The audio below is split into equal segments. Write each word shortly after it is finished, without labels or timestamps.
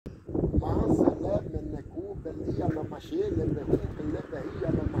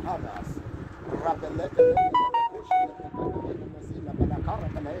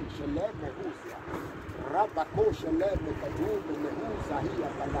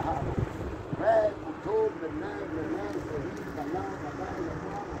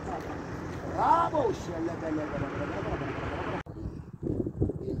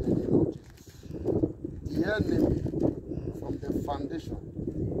The enemy from the foundation,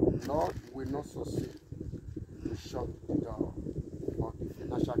 Lord, will not succeed to shut the door of the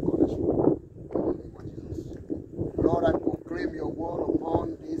financial connection in the name of Jesus. Lord, I proclaim your word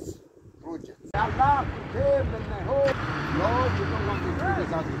upon this project. Lord, we don't want to do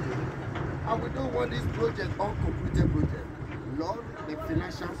this as we do. And we don't want this project uncompleted project. Lord, the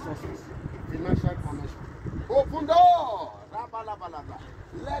financial sources, financial connection. Open door!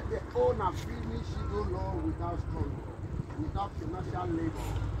 Let the owner finish it, oh Lord, without struggle, without financial labor.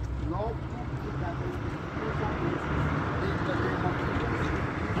 Lord, do that in the name of Jesus.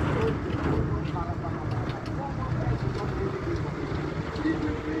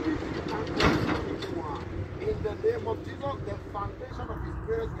 In the name of Jesus, the foundation of his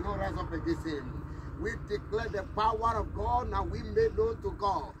prayers will not rise up against him. We declare the power of God, and we made known to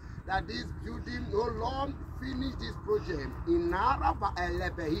God that this building, no Lord, finish this project in Araba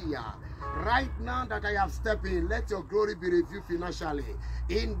Elebehia. Right now that I have stepped in, let your glory be revealed financially.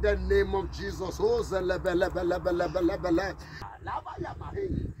 In the name of Jesus. In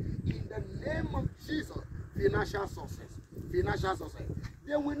the name of Jesus, financial success. Financial success.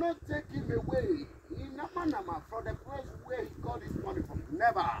 They will not take him away in Namanama from the place where he got his money from.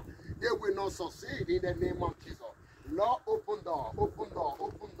 Never. They will not succeed in the name of Jesus. Lord, open door, open door,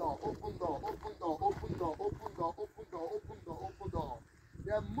 open door, open door, open door, open door, open door, open door, open door, open door.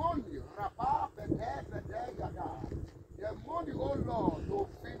 The money, the money, oh Lord, to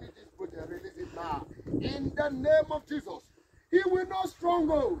finish this project, release it now. In the name of Jesus. He will not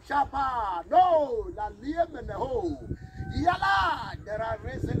struggle. Shapa. No. La liem and the hole. Yala. There are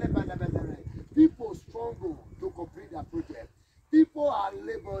people struggle to complete their project. People are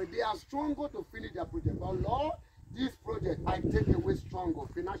laboring. They are stronger to finish their project. But Lord, this project, I take away struggle,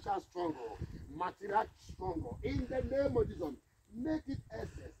 financial struggle, material struggle. In the name of Jesus, make it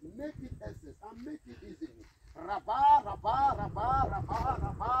essence, and make it easy. Rabba, rabba, rabba, rabba,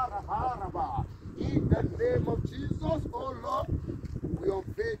 rabba, rabba, rabba. In the name of Jesus, oh Lord, we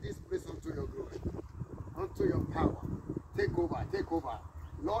obey this place unto your glory, unto your power. Take over, take over.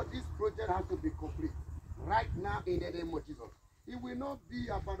 Lord, this project has to be complete right now in the name of Jesus. It will not be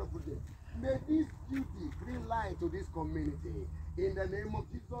a final project. May this duty bring light to this community. In the name of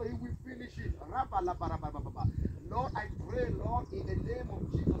Jesus, he will finish it. Lord, I pray, Lord, in the name of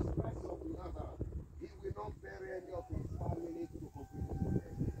Jesus Christ of Nazareth, he will not bury any of his family to complete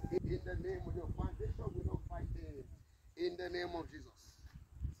it. In the name of your foundation, will not fight him. In the name of Jesus.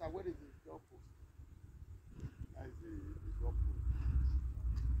 So, what is the job post? That's the job post.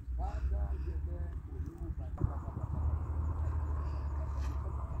 Father, you're there for you.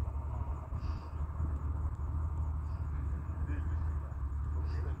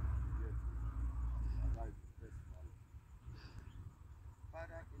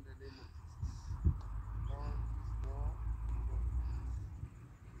 Father, in the name of Jesus, Lord, restore,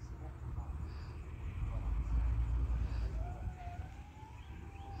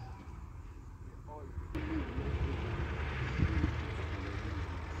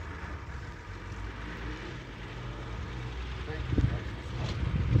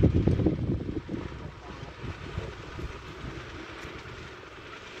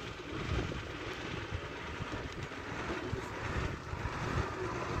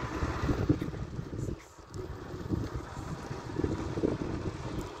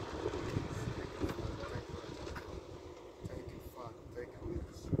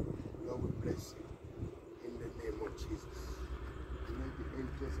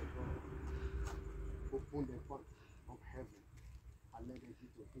 open the font of heaven and let them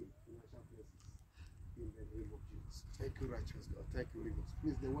hit to him financial blessings in the name of Jesus. Thank you, righteous God. Thank you, Holy Ghost.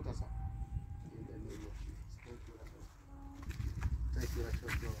 Please, the waters up in the name of Jesus. Thank you, righteous God. Thank you,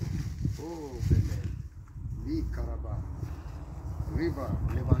 righteous God. Oh, Belen, Lee Karaba, river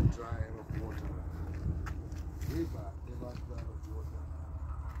never dry of water. River never dry of water.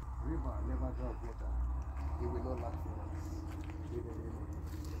 River never dry of water. He will not lack for us in the name of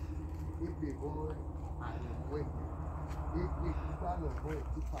Jesus. If the boy and waiting, if the man of boy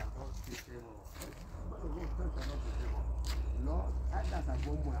keep our God to favor, man of God turn to not to favor. Lord, and that's a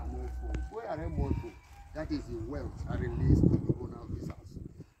bomb and more for. Where are more for? That is the wealth I release to the owner of this house.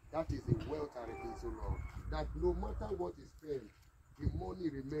 That is the wealth I release, O Lord. That no matter what is spent, the money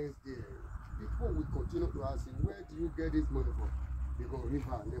remains there. people will continue to ask him, where do you get this money from? Because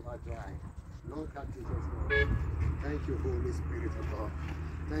river never dry. Lord, that is us, Lord. Thank you, Holy Spirit of God.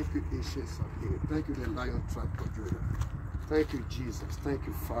 Thank you, Ancients of Days. Thank you, the Lion tribe of Judah. Thank you, Jesus. Thank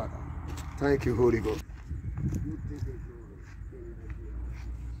you, Father. Thank you, Holy Ghost. You take the glory.